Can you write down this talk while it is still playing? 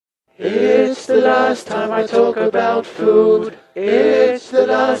It's the last time I talk about food. It's the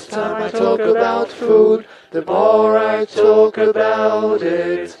last time I talk about food. The more I talk about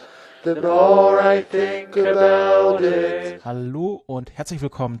it, the more I think about it. Hallo und herzlich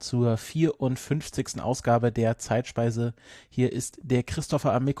willkommen zur 54. Ausgabe der Zeitspeise. Hier ist der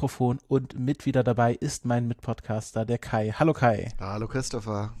Christopher am Mikrofon und mit wieder dabei ist mein Mitpodcaster, der Kai. Hallo Kai. Hallo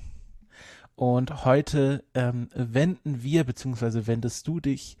Christopher. Und heute wendest du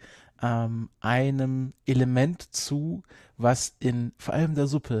dich einem Element zu, was in vor allem der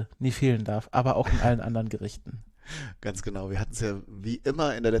Suppe nie fehlen darf, aber auch in allen anderen Gerichten. Ganz genau, wir hatten es ja wie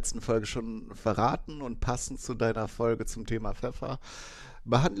immer in der letzten Folge schon verraten und passend zu deiner Folge zum Thema Pfeffer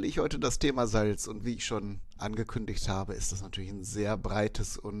behandle ich heute das Thema Salz und wie ich schon angekündigt habe, ist das natürlich ein sehr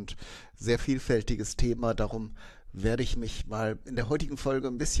breites und sehr vielfältiges Thema, darum werde ich mich mal in der heutigen Folge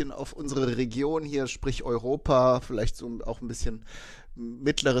ein bisschen auf unsere Region hier, sprich Europa, vielleicht so auch ein bisschen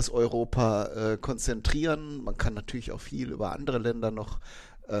mittleres Europa konzentrieren. Man kann natürlich auch viel über andere Länder noch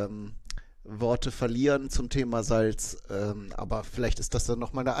Worte verlieren zum Thema Salz, aber vielleicht ist das dann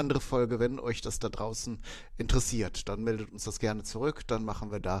nochmal eine andere Folge, wenn euch das da draußen interessiert. Dann meldet uns das gerne zurück, dann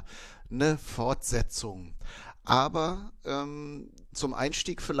machen wir da eine Fortsetzung. Aber zum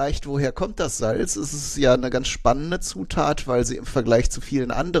Einstieg vielleicht, woher kommt das Salz? Es ist ja eine ganz spannende Zutat, weil sie im Vergleich zu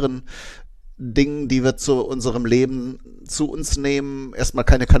vielen anderen Dingen, die wir zu unserem Leben zu uns nehmen, erstmal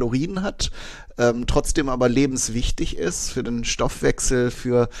keine Kalorien hat, trotzdem aber lebenswichtig ist für den Stoffwechsel,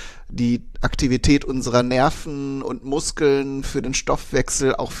 für die Aktivität unserer Nerven und Muskeln, für den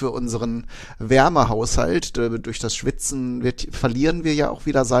Stoffwechsel, auch für unseren Wärmehaushalt. Durch das Schwitzen verlieren wir ja auch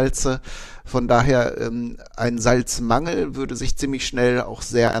wieder Salze. Von daher ein Salzmangel würde sich ziemlich schnell auch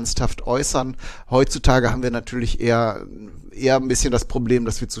sehr ernsthaft äußern. Heutzutage haben wir natürlich eher ein bisschen das Problem,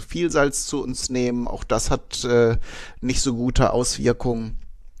 dass wir zu viel Salz zu uns nehmen. Auch das hat nicht so gute Auswirkungen.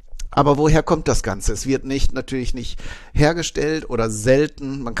 Aber woher kommt das Ganze? Es wird natürlich nicht hergestellt oder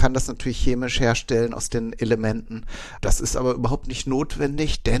selten. Man kann das natürlich chemisch herstellen aus den Elementen. Das ist aber überhaupt nicht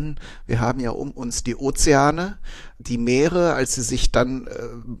notwendig, denn wir haben ja um uns die Ozeane, die Meere, als sie sich dann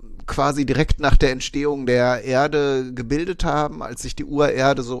quasi direkt nach der Entstehung der Erde gebildet haben, als sich die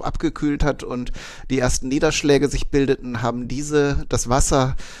Urerde so abgekühlt hat und die ersten Niederschläge sich bildeten, haben das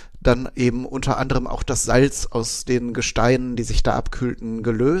Wasser dann eben unter anderem auch das Salz aus den Gesteinen, die sich da abkühlten,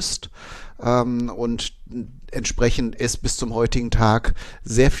 gelöst. Und entsprechend ist bis zum heutigen Tag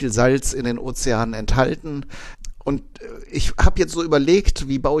sehr viel Salz in den Ozeanen enthalten. Und ich habe jetzt so überlegt,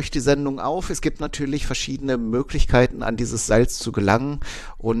 wie baue ich die Sendung auf? Es gibt natürlich verschiedene Möglichkeiten, an dieses Salz zu gelangen.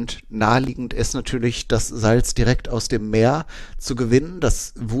 Und naheliegend ist natürlich, das Salz direkt aus dem Meer zu gewinnen.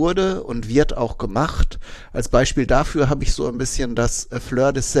 Das wurde und wird auch gemacht. Als Beispiel dafür habe ich so ein bisschen das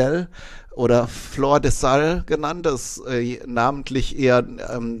Fleur de Sel oder Fleur de Sal genannt, das namentlich eher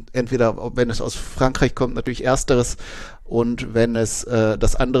entweder, wenn es aus Frankreich kommt, natürlich ersteres, und wenn es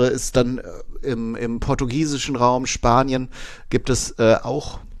das andere ist, dann im portugiesischen Raum, Spanien, gibt es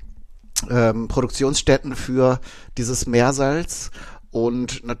auch Produktionsstätten für dieses Meersalz.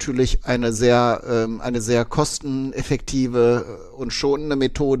 Und natürlich eine sehr kosteneffektive und schonende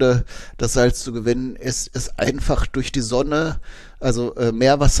Methode, das Salz zu gewinnen, ist einfach durch die Sonne, also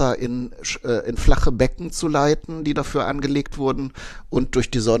Meerwasser in flache Becken zu leiten, die dafür angelegt wurden, und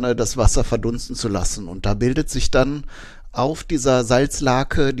durch die Sonne das Wasser verdunsten zu lassen. Und da bildet sich dann auf dieser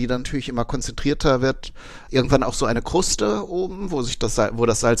Salzlake, die dann natürlich immer konzentrierter wird, irgendwann auch so eine Kruste oben, wo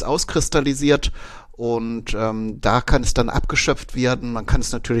das Salz auskristallisiert. Und da kann es dann abgeschöpft werden. Man kann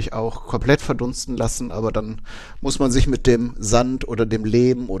es natürlich auch komplett verdunsten lassen, aber dann muss man sich mit dem Sand oder dem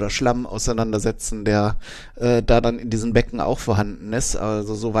Lehm oder Schlamm auseinandersetzen, der da dann in diesen Becken auch vorhanden ist.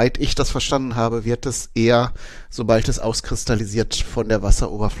 Also soweit ich das verstanden habe, wird es eher, sobald es auskristallisiert, von der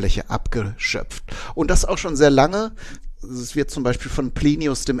Wasseroberfläche abgeschöpft. Und das auch schon sehr lange. Es wird zum Beispiel von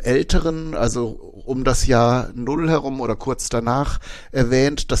Plinius dem Älteren, also um das Jahr 0 herum oder kurz danach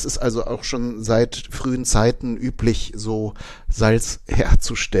erwähnt. Das ist also auch schon seit frühen Zeiten üblich, so Salz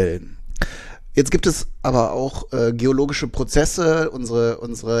herzustellen. Jetzt gibt es aber auch geologische Prozesse.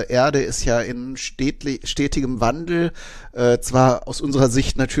 Unsere Erde ist ja in stetigem Wandel, zwar aus unserer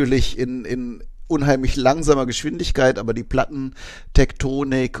Sicht natürlich in unheimlich langsamer Geschwindigkeit, aber die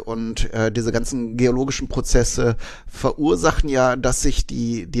Plattentektonik und diese ganzen geologischen Prozesse verursachen ja, dass sich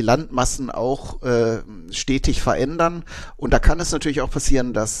die Landmassen auch stetig verändern. Und da kann es natürlich auch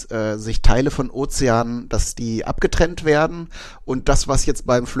passieren, dass sich Teile von Ozeanen, dass die abgetrennt werden. Und das, was jetzt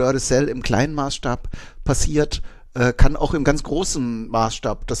beim Fleur de Sel im kleinen Maßstab passiert, kann auch im ganz großen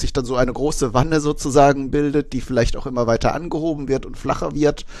Maßstab, dass sich dann so eine große Wanne sozusagen bildet, die vielleicht auch immer weiter angehoben wird und flacher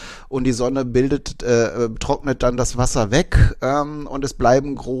wird und die Sonne trocknet dann das Wasser weg und es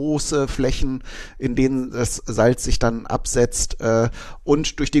bleiben große Flächen, in denen das Salz sich dann absetzt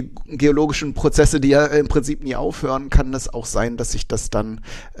und durch die geologischen Prozesse, die ja im Prinzip nie aufhören, kann es auch sein, dass sich das dann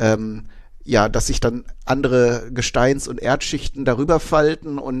dass sich dann andere Gesteins- und Erdschichten darüber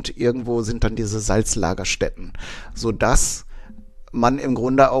falten und irgendwo sind dann diese Salzlagerstätten, sodass man im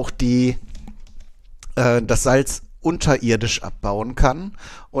Grunde auch das Salz unterirdisch abbauen kann.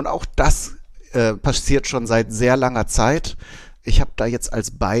 Und auch das passiert schon seit sehr langer Zeit. Ich habe da jetzt als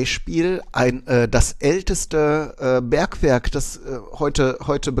Beispiel das älteste Bergwerk, das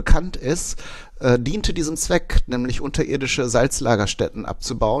heute bekannt ist, diente diesem Zweck, nämlich unterirdische Salzlagerstätten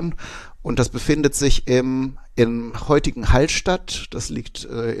abzubauen. Und das befindet sich im heutigen Hallstatt, das liegt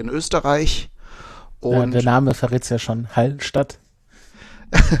in Österreich. Und der Name verrät es ja schon, Hallstatt.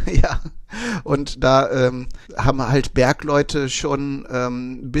 ja, und da haben halt Bergleute schon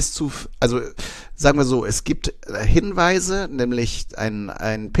also sagen wir so, es gibt Hinweise, nämlich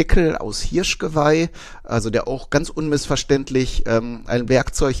ein Pickel aus Hirschgeweih, also der auch ganz unmissverständlich ein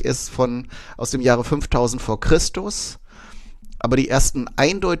Werkzeug ist aus dem Jahre 5000 vor Christus. Aber die ersten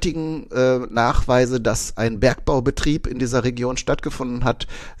eindeutigen Nachweise, dass ein Bergbaubetrieb in dieser Region stattgefunden hat,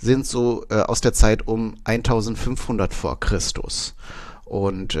 sind so aus der Zeit um 1500 vor Christus.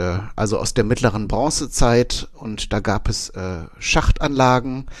 Und also aus der mittleren Bronzezeit, und da gab es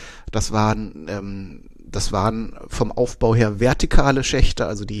Schachtanlagen. Das waren vom Aufbau her vertikale Schächte,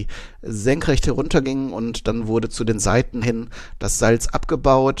 also die senkrecht heruntergingen, und dann wurde zu den Seiten hin das Salz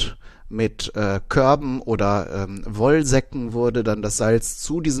abgebaut. Mit Körben oder Wollsäcken wurde dann das Salz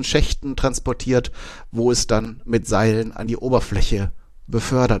zu diesen Schächten transportiert, wo es dann mit Seilen an die Oberfläche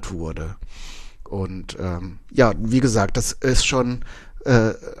befördert wurde. Und wie gesagt, das ist schon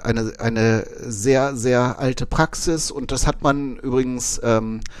eine sehr, sehr alte Praxis, und das hat man übrigens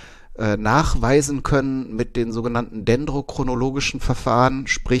nachweisen können mit den sogenannten dendrochronologischen Verfahren,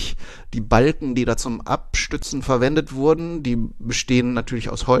 sprich die Balken, die da zum Abstützen verwendet wurden, die bestehen natürlich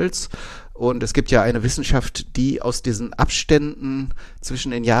aus Holz, und es gibt ja eine Wissenschaft, die aus diesen Abständen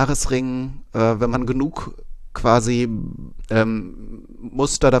zwischen den Jahresringen, wenn man genug quasi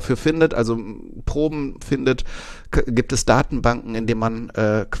Muster dafür findet, also Proben findet, gibt es Datenbanken, in denen man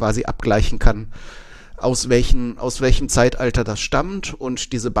quasi abgleichen kann, aus welchem Zeitalter das stammt,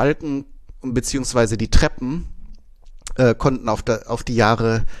 und diese Balken beziehungsweise die Treppen konnten auf die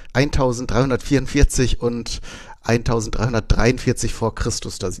Jahre 1344 und 1343 vor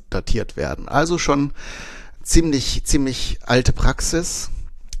Christus datiert werden. Also schon ziemlich alte Praxis.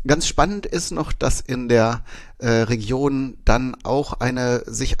 Ganz spannend ist noch, dass in der Region dann auch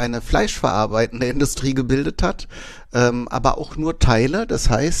sich eine fleischverarbeitende Industrie gebildet hat, aber auch nur Teile. Das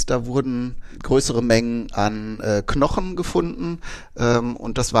heißt, da wurden größere Mengen an Knochen gefunden,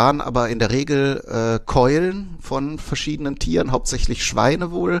 und das waren aber in der Regel Keulen von verschiedenen Tieren, hauptsächlich Schweine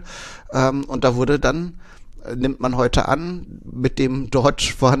wohl, und da wurde dann, nimmt man heute an, mit dem dort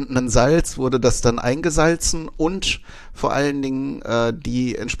vorhandenen Salz wurde das dann eingesalzen und vor allen Dingen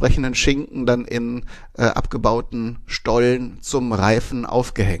die entsprechenden Schinken dann in abgebauten Stollen zum Reifen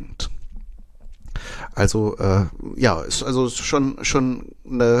aufgehängt. Also ist also schon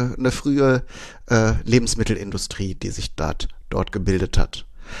eine frühe Lebensmittelindustrie, die sich dort gebildet hat.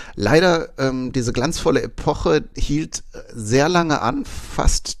 Leider, diese glanzvolle Epoche hielt sehr lange an,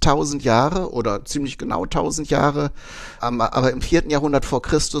 fast 1000 Jahre oder ziemlich genau 1000 Jahre. Aber im 4. Jahrhundert vor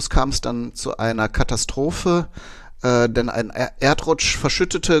Christus kam es dann zu einer Katastrophe, denn ein Erdrutsch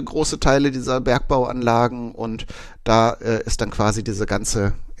verschüttete große Teile dieser Bergbauanlagen, und da ist dann quasi diese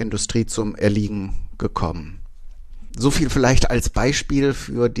ganze Industrie zum Erliegen gekommen. So viel vielleicht als Beispiel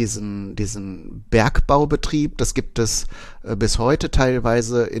für diesen Bergbaubetrieb. Das gibt es bis heute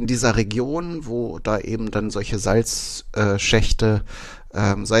teilweise in dieser Region, wo da eben dann solche Salzschächte,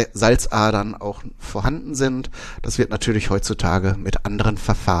 Salzadern auch vorhanden sind. Das wird natürlich heutzutage mit anderen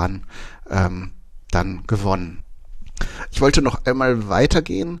Verfahren dann gewonnen. Ich wollte noch einmal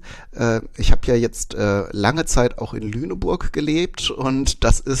weitergehen. Ich habe ja jetzt lange Zeit auch in Lüneburg gelebt, und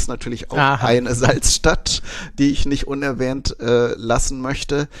das ist natürlich auch eine Salzstadt, die ich nicht unerwähnt lassen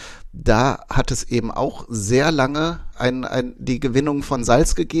möchte. Da hat es eben auch sehr lange die Gewinnung von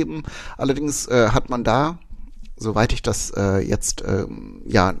Salz gegeben. Allerdings hat man da, soweit ich das jetzt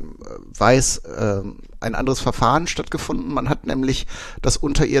weiß, ein anderes Verfahren stattgefunden. Man hat nämlich das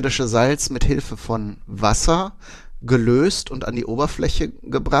unterirdische Salz mit Hilfe von Wasser gelöst und an die Oberfläche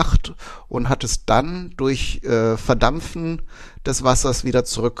gebracht und hat es dann durch Verdampfen des Wassers wieder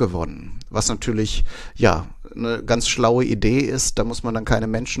zurückgewonnen. Was natürlich eine ganz schlaue Idee ist. Da muss man dann keine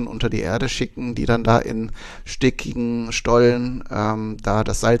Menschen unter die Erde schicken, die dann da in stickigen Stollen da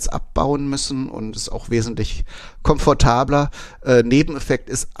das Salz abbauen müssen, und ist auch wesentlich komfortabler. Nebeneffekt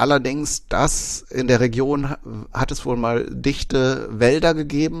ist allerdings, dass in der Region hat es wohl mal dichte Wälder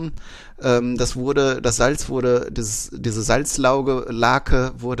gegeben. Diese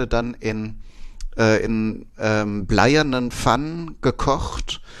Salzlake wurde dann in bleiernen Pfannen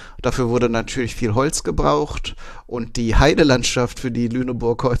gekocht. Dafür wurde natürlich viel Holz gebraucht, und die Heidelandschaft, für die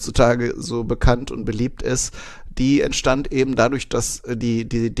Lüneburg heutzutage so bekannt und beliebt ist, die entstand eben dadurch, dass die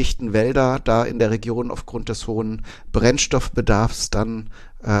dichten Wälder da in der Region aufgrund des hohen Brennstoffbedarfs dann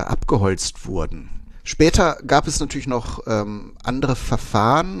abgeholzt wurden. Später gab es natürlich noch andere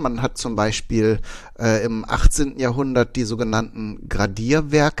Verfahren. Man hat zum Beispiel im 18. Jahrhundert die sogenannten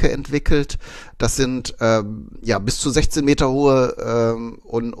Gradierwerke entwickelt. Das sind bis zu 16 Meter hohe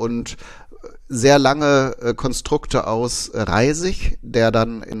und sehr lange Konstrukte aus Reisig, der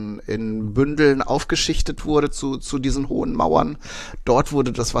dann in Bündeln aufgeschichtet wurde zu diesen hohen Mauern. Dort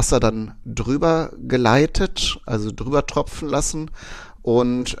wurde das Wasser dann drüber geleitet, also drüber tropfen lassen.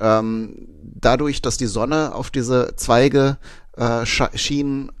 Und dadurch, dass die Sonne auf diese Zweige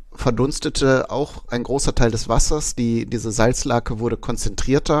schien, verdunstete auch ein großer Teil des Wassers. Diese Salzlake wurde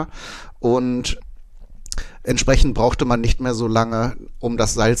konzentrierter, und entsprechend brauchte man nicht mehr so lange, um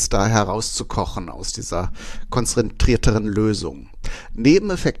das Salz da herauszukochen aus dieser konzentrierteren Lösung.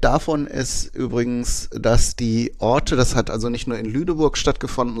 Nebeneffekt davon ist übrigens, dass die Orte, das hat also nicht nur in Lüneburg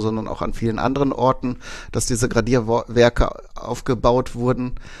stattgefunden, sondern auch an vielen anderen Orten, dass diese Gradierwerke aufgebaut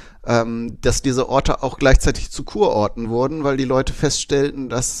wurden, dass diese Orte auch gleichzeitig zu Kurorten wurden, weil die Leute feststellten,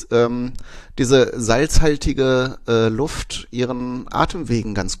 dass diese salzhaltige Luft ihren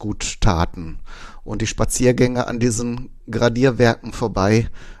Atemwegen ganz gut taten und die Spaziergänge an diesen Gradierwerken vorbei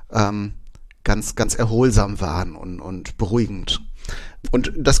ganz, ganz erholsam waren und beruhigend.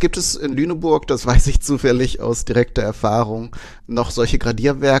 Und das gibt es in Lüneburg, das weiß ich zufällig aus direkter Erfahrung, noch solche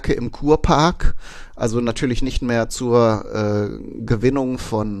Gradierwerke im Kurpark. Also natürlich nicht mehr zur Gewinnung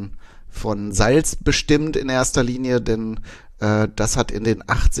von Salz bestimmt in erster Linie, denn das hat in den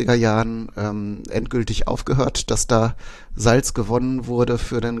 80er Jahren endgültig aufgehört, dass da Salz gewonnen wurde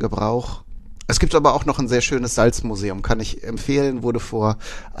für den Gebrauch. Es gibt aber auch noch ein sehr schönes Salzmuseum, kann ich empfehlen, wurde vor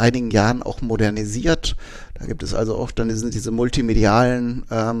einigen Jahren auch modernisiert. Da gibt es also auch dann diese multimedialen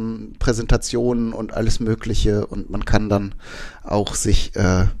Präsentationen und alles Mögliche, und man kann dann auch sich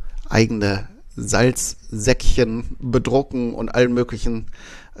eigene Salzsäckchen bedrucken und allen möglichen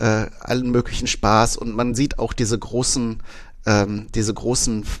Spaß, und man sieht auch diese großen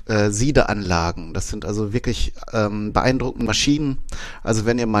Siedeanlagen. Das sind also wirklich beeindruckende Maschinen. Also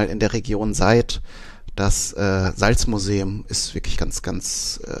wenn ihr mal in der Region seid, das Salzmuseum ist wirklich ganz,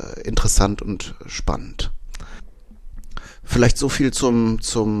 ganz interessant und spannend. Vielleicht so viel zur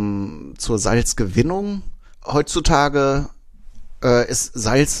Salzgewinnung. Heutzutage ist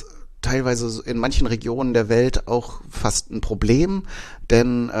Salz teilweise in manchen Regionen der Welt auch fast ein Problem,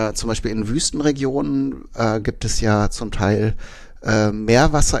 denn zum Beispiel in Wüstenregionen gibt es ja zum Teil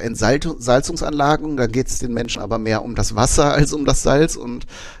Meerwasser in Salzungsanlagen. Da geht es den Menschen aber mehr um das Wasser als um das Salz, und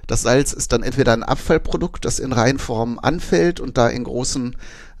das Salz ist dann entweder ein Abfallprodukt, das in Reinform anfällt und da in großen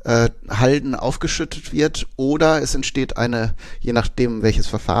Halden aufgeschüttet wird, oder es entsteht eine, je nachdem welches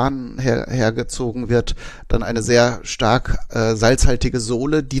Verfahren hergezogen wird, dann eine sehr stark salzhaltige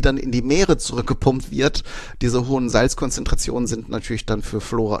Sohle, die dann in die Meere zurückgepumpt wird. Diese hohen Salzkonzentrationen sind natürlich dann für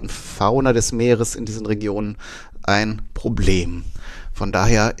Flora und Fauna des Meeres in diesen Regionen ein Problem. Von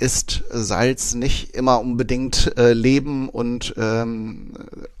daher ist Salz nicht immer unbedingt Leben und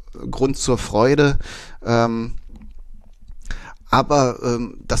Grund zur Freude. Aber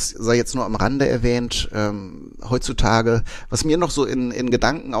das sei jetzt nur am Rande erwähnt. Heutzutage, was mir noch so in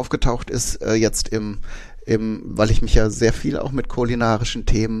Gedanken aufgetaucht ist, jetzt weil ich mich ja sehr viel auch mit kulinarischen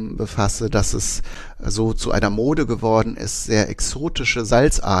Themen befasse, dass es so zu einer Mode geworden ist, sehr exotische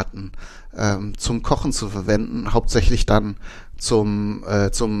Salzarten zum Kochen zu verwenden, hauptsächlich dann zum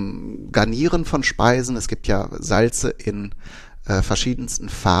Garnieren von Speisen. Es gibt ja Salze in verschiedensten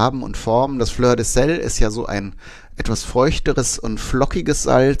Farben und Formen. Das Fleur de Sel ist ja so ein etwas feuchteres und flockiges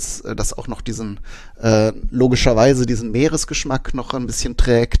Salz, das auch noch logischerweise diesen Meeresgeschmack noch ein bisschen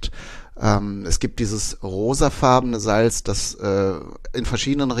trägt. Es gibt dieses rosafarbene Salz, das in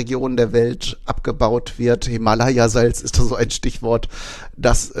verschiedenen Regionen der Welt abgebaut wird. Himalaya-Salz ist da so ein Stichwort,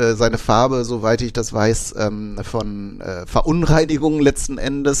 das seine Farbe, soweit ich das weiß, von Verunreinigungen letzten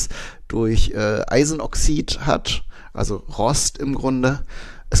Endes durch Eisenoxid hat, also Rost im Grunde.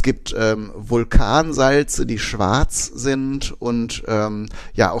 Es gibt Vulkansalze, die schwarz sind und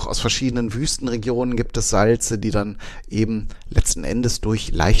auch aus verschiedenen Wüstenregionen gibt es Salze, die dann eben letzten Endes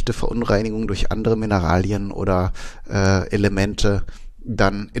durch leichte Verunreinigung durch andere Mineralien oder Elemente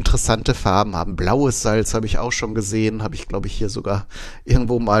dann interessante Farben haben. Blaues Salz habe ich auch schon gesehen, habe ich glaube ich hier sogar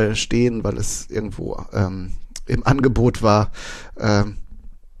irgendwo mal stehen, weil es irgendwo im Angebot war.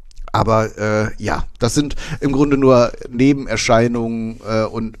 Aber das sind im Grunde nur Nebenerscheinungen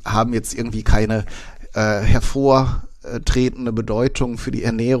und haben jetzt irgendwie keine hervortretende Bedeutung für die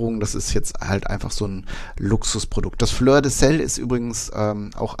Ernährung. Das ist jetzt halt einfach so ein Luxusprodukt. Das Fleur de Sel ist übrigens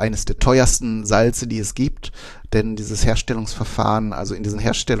auch eines der teuersten Salze, die es gibt, denn dieses Herstellungsverfahren, also in diesen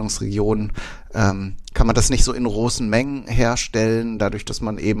Herstellungsregionen, kann man das nicht so in großen Mengen herstellen, dadurch, dass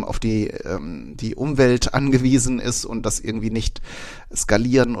man eben auf die Umwelt angewiesen ist und das irgendwie nicht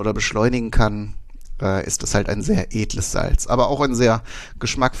skalieren oder beschleunigen kann, ist das halt ein sehr edles Salz. Aber auch ein sehr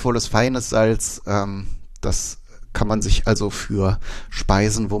geschmackvolles, feines Salz, das kann man sich also für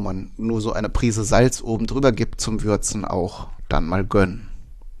Speisen, wo man nur so eine Prise Salz oben drüber gibt zum Würzen, auch dann mal gönnen.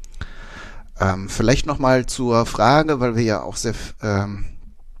 Vielleicht nochmal zur Frage, weil wir ja auch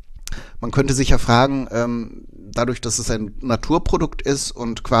man könnte sich ja fragen, dadurch, dass es ein Naturprodukt ist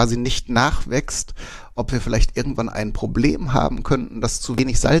und quasi nicht nachwächst, ob wir vielleicht irgendwann ein Problem haben könnten, dass zu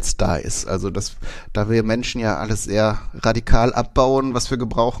wenig Salz da ist. Also da wir Menschen ja alles sehr radikal abbauen, was wir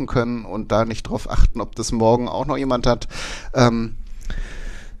gebrauchen können und da nicht drauf achten, ob das morgen auch noch jemand hat,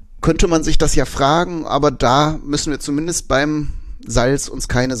 könnte man sich das ja fragen, aber da müssen wir zumindest beim Salz uns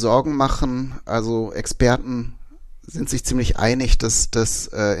keine Sorgen machen. Also Experten sind sich ziemlich einig, dass das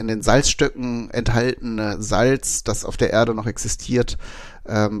in den Salzstöcken enthaltene Salz, das auf der Erde noch existiert,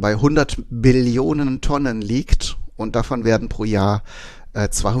 bei 100 Billionen Tonnen liegt und davon werden pro Jahr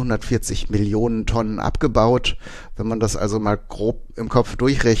 240 Millionen Tonnen abgebaut. Wenn man das also mal grob im Kopf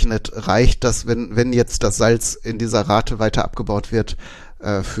durchrechnet, reicht das, wenn jetzt das Salz in dieser Rate weiter abgebaut wird,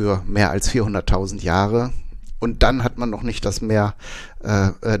 für mehr als 400.000 Jahre. Und dann hat man noch nicht das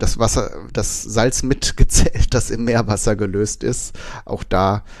Salz mitgezählt, das im Meerwasser gelöst ist. Auch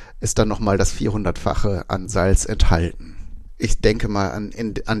da ist dann nochmal das 400-fache an Salz enthalten. Ich denke mal,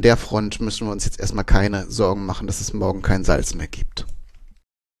 an der Front müssen wir uns jetzt erstmal keine Sorgen machen, dass es morgen kein Salz mehr gibt.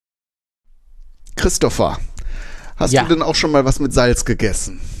 Christopher, hast du denn auch schon mal was mit Salz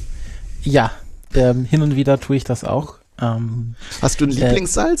gegessen? Ja, hin und wieder tue ich das auch. Hast du ein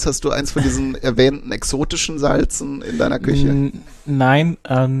Lieblingssalz? Hast du eins von diesen erwähnten exotischen Salzen in deiner Küche? Nein,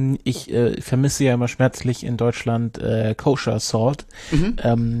 ich vermisse ja immer schmerzlich in Deutschland Kosher Salt.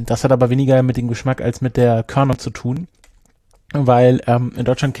 Das hat aber weniger mit dem Geschmack als mit der Körner zu tun. Weil in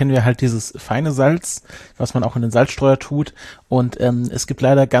Deutschland kennen wir halt dieses feine Salz, was man auch in den Salzstreuer tut und es gibt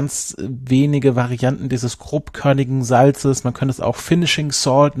leider ganz wenige Varianten dieses grobkörnigen Salzes, man könnte es auch Finishing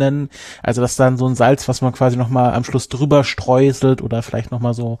Salt nennen, also das ist dann so ein Salz, was man quasi nochmal am Schluss drüber streuselt oder vielleicht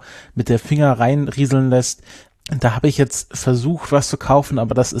nochmal so mit der Finger reinrieseln lässt. Da habe ich jetzt versucht, was zu kaufen,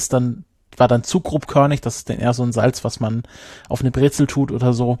 aber das war dann zu grobkörnig, das ist dann eher so ein Salz, was man auf eine Brezel tut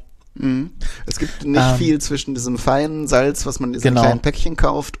oder so. Es gibt nicht viel zwischen diesem feinen Salz, was man in diesen kleinen Päckchen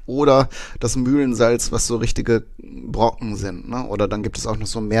kauft, oder das Mühlensalz, was so richtige Brocken sind, ne? Oder dann gibt es auch noch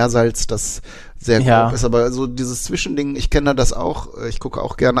so Meersalz, das sehr grob ist, aber so dieses Zwischending, ich kenne das auch, ich gucke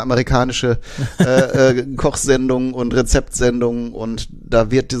auch gerne amerikanische Kochsendungen und Rezeptsendungen und da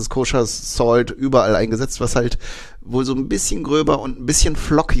wird dieses Kosher Salt überall eingesetzt, was halt wohl so ein bisschen gröber und ein bisschen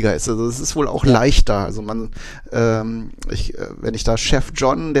flockiger ist. Also es ist wohl auch leichter. Also wenn ich da Chef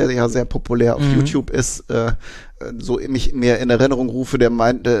John, der ja sehr populär auf YouTube ist, so mir in Erinnerung rufe, der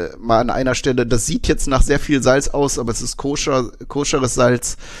meinte mal an einer Stelle, das sieht jetzt nach sehr viel Salz aus, aber es ist koscheres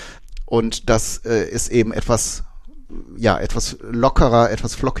Salz und das ist eben etwas lockerer,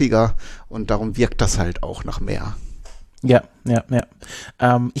 etwas flockiger und darum wirkt das halt auch nach mehr. Ja.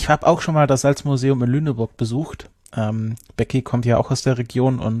 Ich habe auch schon mal das Salzmuseum in Lüneburg besucht. Becky kommt ja auch aus der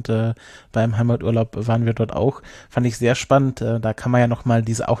Region und beim Heimaturlaub waren wir dort auch. Fand ich sehr spannend. Da kann man ja nochmal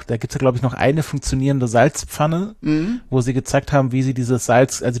da gibt es ja glaube ich noch eine funktionierende Salzpfanne, wo sie gezeigt haben, wie sie dieses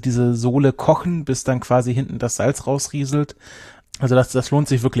Salz, also diese Sohle kochen, bis dann quasi hinten das Salz rausrieselt. Also das lohnt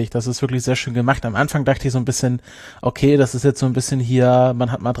sich wirklich, das ist wirklich sehr schön gemacht. Am Anfang dachte ich so ein bisschen, okay, das ist jetzt so ein bisschen hier,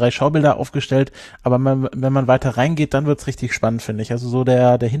 man hat mal 3 Schaubilder aufgestellt, aber wenn man weiter reingeht, dann wird's richtig spannend, finde ich. Also so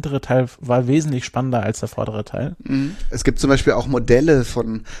der hintere Teil war wesentlich spannender als der vordere Teil. Es gibt zum Beispiel auch Modelle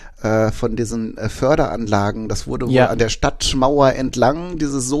von diesen Förderanlagen, das wurde wohl an der Stadtmauer entlang,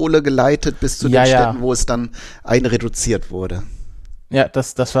 diese Sohle geleitet bis zu den Städten, wo es dann einreduziert wurde. Ja,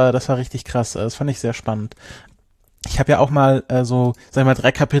 das war richtig krass, das fand ich sehr spannend. ich habe ja auch mal sag ich mal,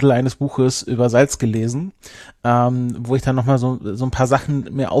 3 Kapitel eines Buches über Salz gelesen, wo ich dann nochmal so ein paar Sachen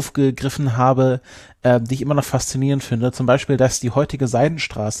mir aufgegriffen habe, die ich immer noch faszinierend finde. Zum Beispiel, dass die heutige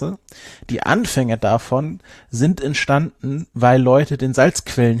Seidenstraße, die Anfänge davon sind entstanden, weil Leute den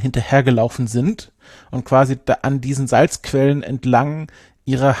Salzquellen hinterhergelaufen sind und quasi da an diesen Salzquellen entlang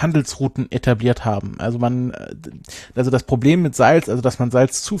ihre Handelsrouten etabliert haben. Also das Problem mit Salz, also dass man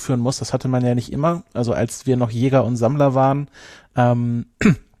Salz zuführen muss, das hatte man ja nicht immer. Also als wir noch Jäger und Sammler waren,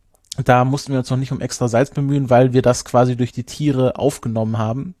 da mussten wir uns noch nicht um extra Salz bemühen, weil wir das quasi durch die Tiere aufgenommen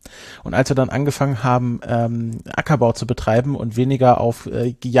haben. Und als wir dann angefangen haben, Ackerbau zu betreiben und weniger auf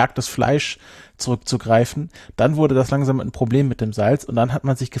gejagtes Fleisch zurückzugreifen, dann wurde das langsam ein Problem mit dem Salz. Und dann hat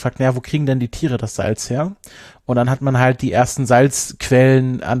man sich gefragt, naja, wo kriegen denn die Tiere das Salz her? Und dann hat man halt die ersten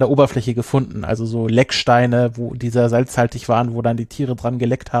Salzquellen an der Oberfläche gefunden, also so Lecksteine, wo dieser salzhaltig waren, wo dann die Tiere dran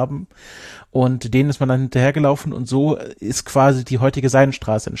geleckt haben. Und denen ist man dann hinterhergelaufen und so ist quasi die heutige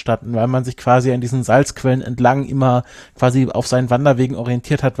Seidenstraße entstanden, weil man sich quasi an diesen Salzquellen entlang immer quasi auf seinen Wanderwegen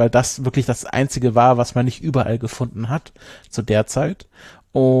orientiert hat, weil das wirklich das Einzige war, was man nicht überall gefunden hat zu der Zeit.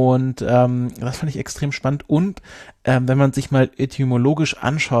 Und das fand ich extrem spannend. Und wenn man sich mal etymologisch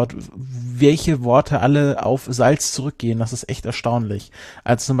anschaut, welche Worte alle auf Salz zurückgehen, das ist echt erstaunlich.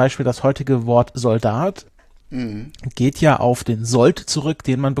 Also zum Beispiel das heutige Wort Soldat geht ja auf den Sold zurück,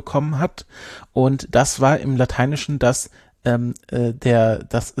 den man bekommen hat. Und das war im Lateinischen das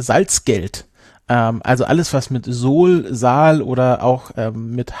Salzgeld. Also alles, was mit Sol, Sal oder auch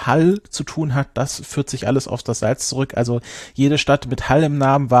mit Hall zu tun hat, das führt sich alles auf das Salz zurück. Also jede Stadt mit Hall im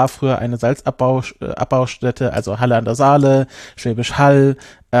Namen war früher eine Salzabbaustätte, also Halle an der Saale, Schwäbisch Hall,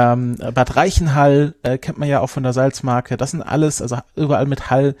 Bad Reichenhall kennt man ja auch von der Salzmarke. Das sind alles, also überall mit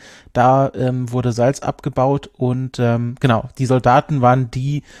Hall, da wurde Salz abgebaut und genau, die Soldaten waren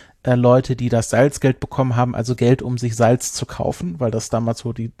die Leute, die das Salzgeld bekommen haben, also Geld, um sich Salz zu kaufen, weil das damals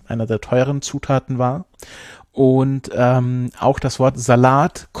so einer der teuren Zutaten war. Und auch das Wort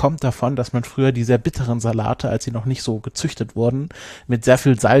Salat kommt davon, dass man früher die sehr bitteren Salate, als sie noch nicht so gezüchtet wurden, mit sehr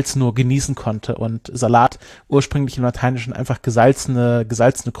viel Salz nur genießen konnte. Und Salat ursprünglich im Lateinischen einfach gesalzene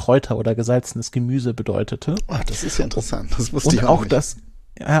Kräuter oder gesalzenes Gemüse bedeutete. Ach, das ist ja interessant. Das wusste ich auch nicht.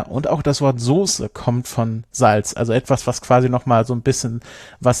 Und auch das Wort Soße kommt von Salz, also etwas, was quasi nochmal so ein bisschen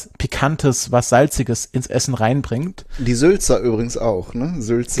was Pikantes, was Salziges ins Essen reinbringt. Die Sülzer übrigens auch, ne?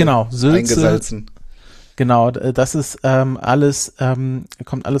 Sülze. Genau, Sülze. Eingesalzen. Genau, das ist alles,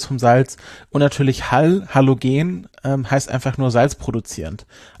 kommt alles vom Salz. Und natürlich Halogen heißt einfach nur salzproduzierend.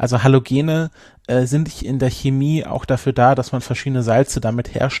 Also Halogene sind in der Chemie auch dafür da, dass man verschiedene Salze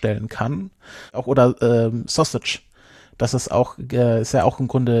damit herstellen kann. Oder Sausage. Das ist ist ja auch im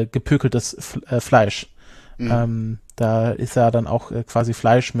Grunde gepökeltes Fleisch. Da ist ja dann auch quasi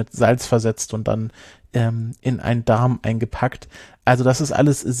Fleisch mit Salz versetzt und dann in einen Darm eingepackt. Also das ist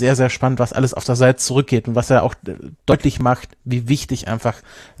alles sehr, sehr spannend, was alles auf das Salz zurückgeht und was ja auch deutlich macht, wie wichtig einfach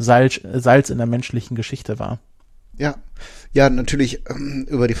Salz in der menschlichen Geschichte war. Ja, natürlich,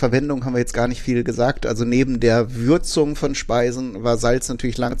 über die Verwendung haben wir jetzt gar nicht viel gesagt. Also neben der Würzung von Speisen war Salz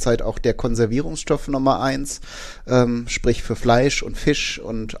natürlich lange Zeit auch der Konservierungsstoff Nummer 1. Sprich für Fleisch und Fisch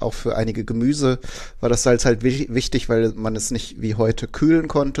und auch für einige Gemüse war das Salz halt wichtig, weil man es nicht wie heute kühlen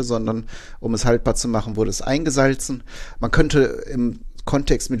konnte, sondern um es haltbar zu machen, wurde es eingesalzen. Man könnte im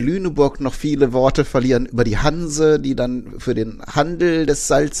Kontext mit Lüneburg noch viele Worte verlieren über die Hanse, die dann für den Handel des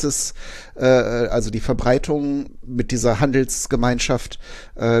Salzes, also die Verbreitung mit dieser Handelsgemeinschaft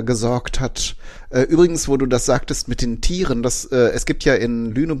gesorgt hat. Übrigens, wo du das sagtest mit den Tieren, es gibt ja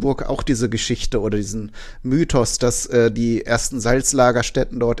in Lüneburg auch diese Geschichte oder diesen Mythos, dass die ersten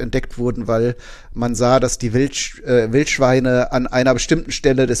Salzlagerstätten dort entdeckt wurden, weil man sah, dass die Wildschweine an einer bestimmten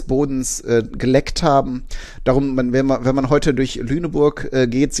Stelle des Bodens geleckt haben. Darum, wenn man heute durch Lüneburg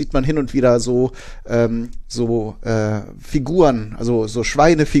geht, sieht man hin und wieder so Figuren, also so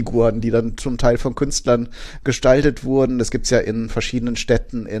Schweinefiguren, die dann zum Teil von Künstlern gestaltet wurden. Das gibt's ja in verschiedenen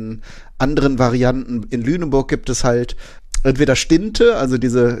Städten, in anderen Varianten. In Lüneburg gibt es halt entweder Stinte, also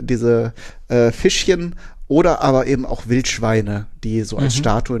diese Fischchen, oder aber eben auch Wildschweine, die so als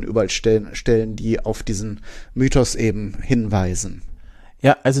Statuen überall stellen, die auf diesen Mythos eben hinweisen.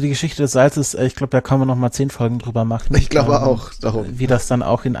 Ja, also die Geschichte des Salzes, ich glaube, da können wir noch mal 10 Folgen drüber machen. Ich glaube auch, darum. Wie das dann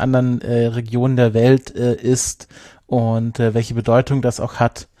auch in anderen Regionen der Welt ist und welche Bedeutung das auch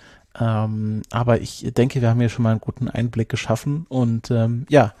hat. Aber ich denke, wir haben hier schon mal einen guten Einblick geschaffen und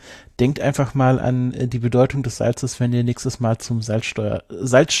denkt einfach mal an die Bedeutung des Salzes, wenn ihr nächstes Mal zum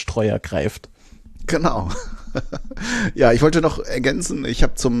Salzstreuer greift. Genau. Ja, ich wollte noch ergänzen, ich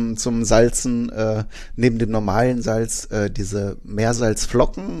habe zum Salzen neben dem normalen Salz diese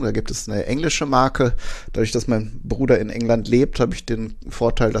Meersalzflocken. Da gibt es eine englische Marke. Dadurch, dass mein Bruder in England lebt, habe ich den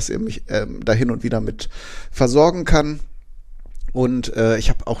Vorteil, dass er mich da hin und wieder mit versorgen kann. Und ich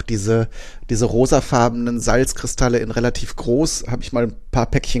habe auch diese rosafarbenen Salzkristalle in relativ groß, habe ich mal ein paar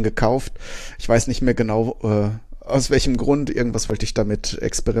Päckchen gekauft. Ich weiß nicht mehr genau, aus welchem Grund. Irgendwas wollte ich damit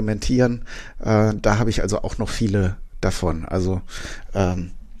experimentieren. Da habe ich also auch noch viele davon. Also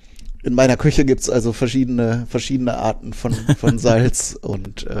in meiner Küche gibt's also verschiedene Arten von Salz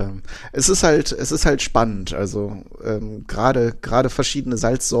und es ist halt spannend. Also gerade verschiedene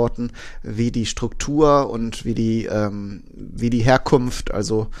Salzsorten, wie die Struktur und wie die Herkunft,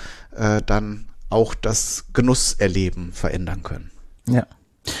 also dann auch das Genusserleben verändern können. Ja.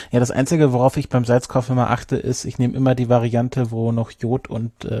 Ja, das Einzige, worauf ich beim Salzkauf immer achte, ist, ich nehme immer die Variante, wo noch Jod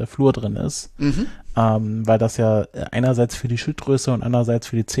und Fluor drin ist, weil das ja einerseits für die Schilddrüse und andererseits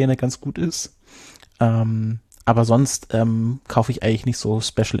für die Zähne ganz gut ist. Aber sonst kaufe ich eigentlich nicht so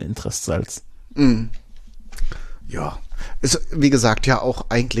Special Interest Salz. Ja, ist wie gesagt ja auch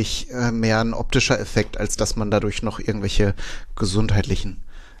eigentlich mehr ein optischer Effekt, als dass man dadurch noch irgendwelche gesundheitlichen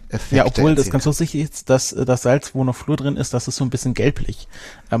Effekte ja, obwohl das erzielt. ganz lustig ist, dass das Salz, wo noch Fluor drin ist, das ist so ein bisschen gelblich.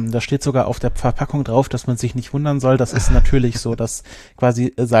 Da steht sogar auf der Verpackung drauf, dass man sich nicht wundern soll. Das ist natürlich so, dass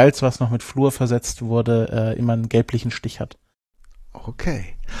quasi Salz, was noch mit Fluor versetzt wurde, immer einen gelblichen Stich hat. Okay.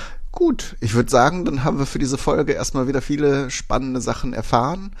 Gut, ich würde sagen, dann haben wir für diese Folge erstmal wieder viele spannende Sachen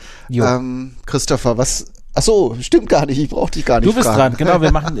erfahren. Jo. Christopher, ach so, stimmt gar nicht, ich brauche dich gar nicht Du bist fragen. dran,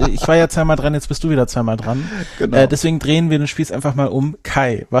 genau, ich war ja zweimal dran, jetzt bist du wieder zweimal dran. Genau. Deswegen drehen wir den Spieß einfach mal um.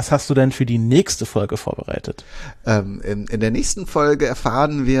 Kai, was hast du denn für die nächste Folge vorbereitet? In der nächsten Folge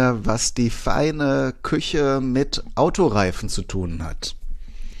erfahren wir, was die feine Küche mit Autoreifen zu tun hat.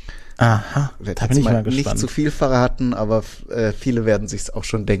 Aha, da bin ich mal gespannt. Nicht zu viel verraten, aber viele werden sich's auch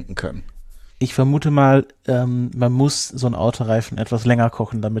schon denken können. Ich vermute mal, man muss so einen Autoreifen etwas länger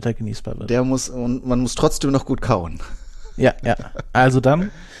kochen, damit er genießbar wird. Und man muss trotzdem noch gut kauen. Ja. Also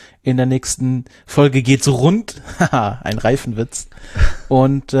dann, in der nächsten Folge geht's rund. Haha, ein Reifenwitz.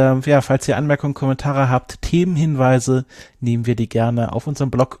 Und falls ihr Anmerkungen, Kommentare habt, Themenhinweise, nehmen wir die gerne auf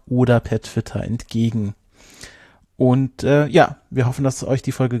unserem Blog oder per Twitter entgegen. Und wir hoffen, dass euch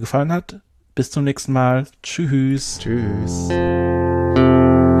die Folge gefallen hat. Bis zum nächsten Mal. Tschüss. Tschüss.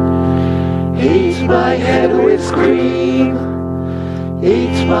 Eat my head with cream,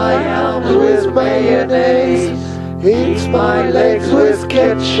 eat my arms with mayonnaise, eat my legs with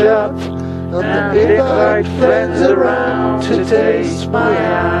ketchup, and invite friends around to taste my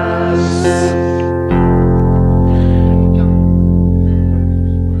ass.